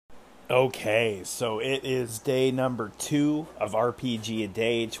Okay, so it is day number 2 of RPG a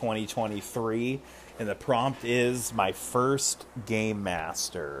Day 2023, and the prompt is my first game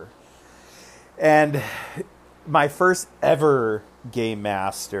master. And my first ever game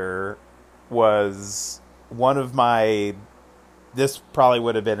master was one of my. This probably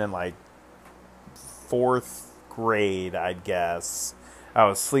would have been in like fourth grade, I'd guess. I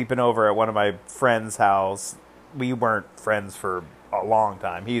was sleeping over at one of my friend's house. We weren't friends for a long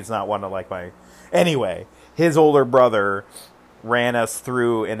time. He's not one of like my. Anyway, his older brother ran us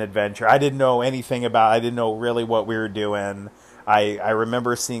through an adventure. I didn't know anything about. I didn't know really what we were doing. I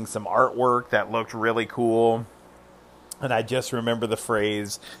remember seeing some artwork that looked really cool. And I just remember the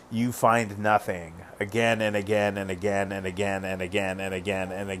phrase, "You find nothing," again and again and again and again and again and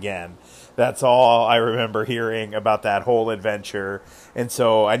again and again. That's all I remember hearing about that whole adventure. And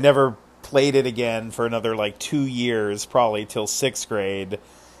so I never played it again for another like 2 years, probably till sixth grade.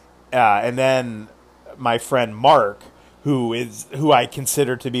 And then my friend Mark, who I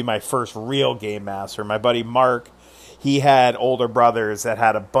consider to be my first real game master, my buddy Mark, he had older brothers that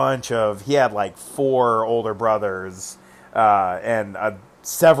had he had like 4 older brothers, and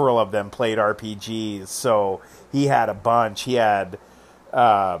several of them played RPGs. So he had a bunch. He had,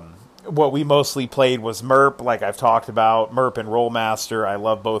 what we mostly played was MERP, like I've talked about, MERP and Rollmaster. I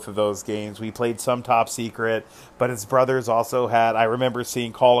love both of those games. We played some Top Secret, but his brothers also had, I remember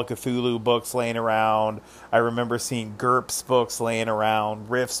seeing Call of Cthulhu books laying around. I remember seeing GURPS books laying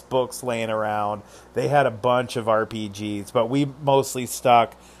around, Rifts books laying around. They had a bunch of RPGs, but we mostly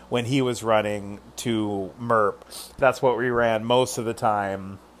stuck when he was running to MERP. That's what we ran most of the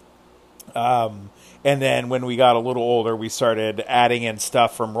time. And then when we got a little older, we started adding in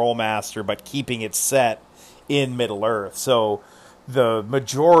stuff from Rollmaster, but keeping it set in Middle-earth. So the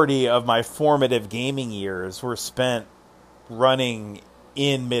majority of my formative gaming years were spent running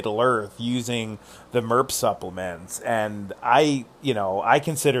in Middle-earth using the MERP supplements. And I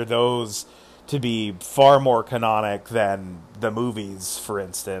consider those to be far more canonic than the movies, for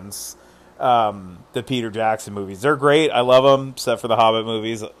instance. The Peter Jackson movies. They're great. I love them, except for the Hobbit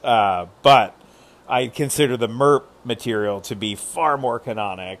movies. But I consider the MERP material to be far more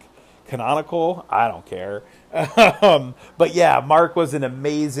canonical. I don't care. But yeah, Mark was an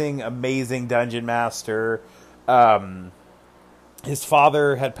amazing, amazing dungeon master. His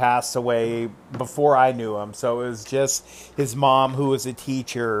father had passed away before I knew him, so it was just his mom, who was a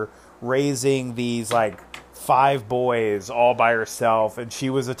teacher, raising these like 5 boys all by herself, and she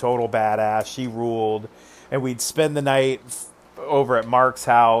was a total badass. She ruled, and we'd spend the night over at Mark's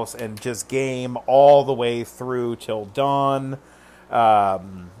house and just game all the way through till dawn.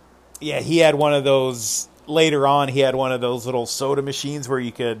 He had one of those later on. He had one of those little soda machines where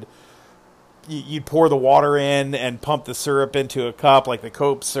you'd pour the water in and pump the syrup into a cup, like the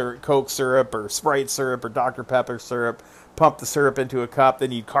Coke syrup or Sprite syrup or Dr. Pepper syrup. Pump the syrup into a cup,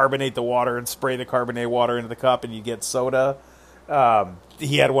 then you'd carbonate the water and spray the carbonated water into the cup, and you get soda.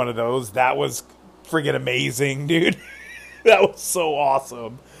 He had one of those. That was friggin' amazing, dude. That was so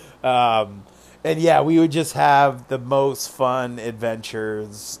awesome. And yeah, we would just have the most fun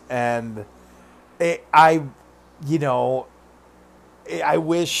adventures. And I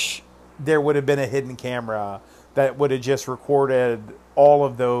wish there would have been a hidden camera that would have just recorded all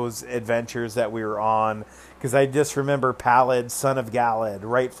of those adventures that we were on. Because I just remember Pallid, son of Galad,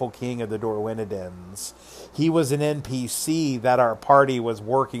 rightful king of the Dorwinidans. He was an NPC that our party was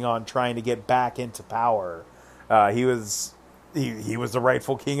working on trying to get back into power. He was the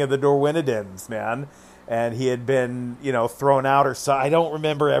rightful king of the Dorwinidans, man. And he had been, thrown out or so. I don't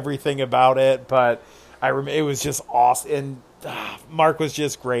remember everything about it, but it was just awesome. And Mark was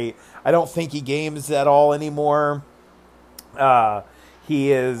just great. I don't think he games at all anymore.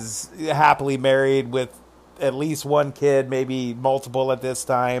 He is happily married with at least one kid, maybe multiple at this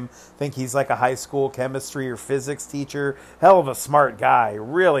time. I think he's like a high school chemistry or physics teacher. Hell of a smart guy.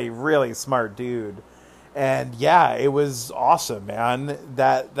 Really, really smart dude. And yeah, it was awesome, man.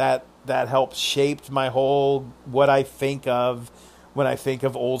 That helped shape my whole, what I think of when I think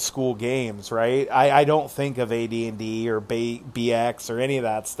of old school games, right? I don't think of AD&D or BX or any of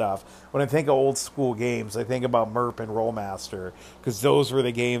that stuff. When I think of old school games, I think about MERP and Rollmaster, because those were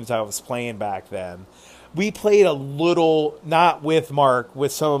the games I was playing back then. We played a little, not with Mark,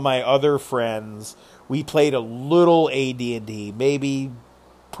 with some of my other friends. We played a little AD&D, maybe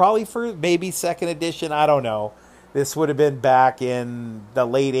second edition. I don't know. This would have been back in the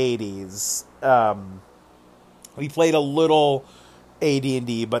late 80s. We played a little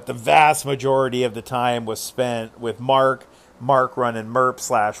AD&D, but the vast majority of the time was spent with Mark running MERP /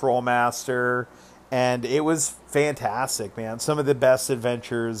 Rollmaster, and it was fantastic, man. Some of the best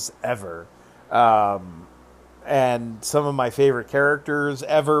adventures ever. And some of my favorite characters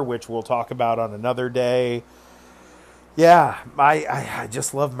ever, which we'll talk about on another day. Yeah, I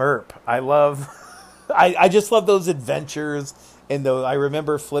just love Merp. I love, I just love those adventures. And though I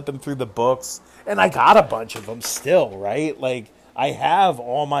remember flipping through the books, and I got a bunch of them still, right? Like, I have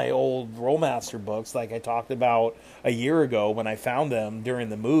all my old Rollmaster books, like I talked about a year ago when I found them during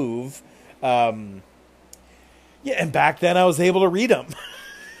the move. Yeah, and back then I was able to read them.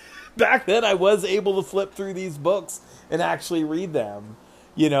 Back then I was able to flip through these books and actually read them.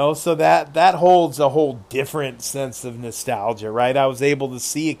 So that holds a whole different sense of nostalgia, right? I was able to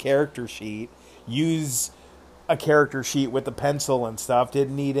see a character sheet, use a character sheet with a pencil and stuff.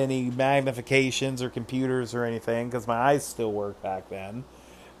 Didn't need any magnifications or computers or anything because my eyes still worked back then.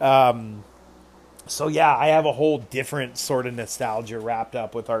 So yeah, I have a whole different sort of nostalgia wrapped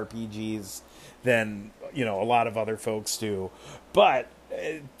up with RPGs than, a lot of other folks do. But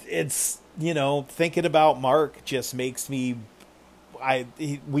it's, thinking about Mark just makes me,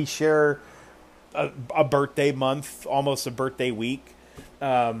 we share a birthday month, almost a birthday week.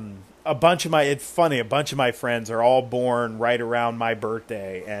 It's funny, a bunch of my friends are all born right around my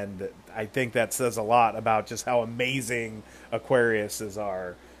birthday, and I think that says a lot about just how amazing Aquariuses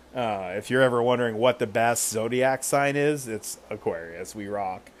are. If you're ever wondering what the best zodiac sign is, it's Aquarius. We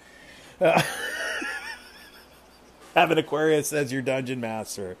rock. Have an Aquarius as your dungeon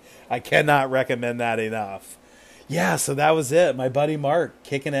master. I cannot recommend that enough. Yeah, so that was it. My buddy Mark,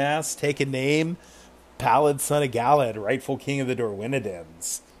 kicking ass, taking name, Pallid son of Galad, rightful king of the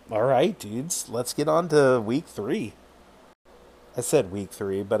Dorwinidins. All right, dudes, let's get on to week 3. I said week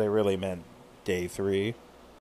 3, but I really meant day 3.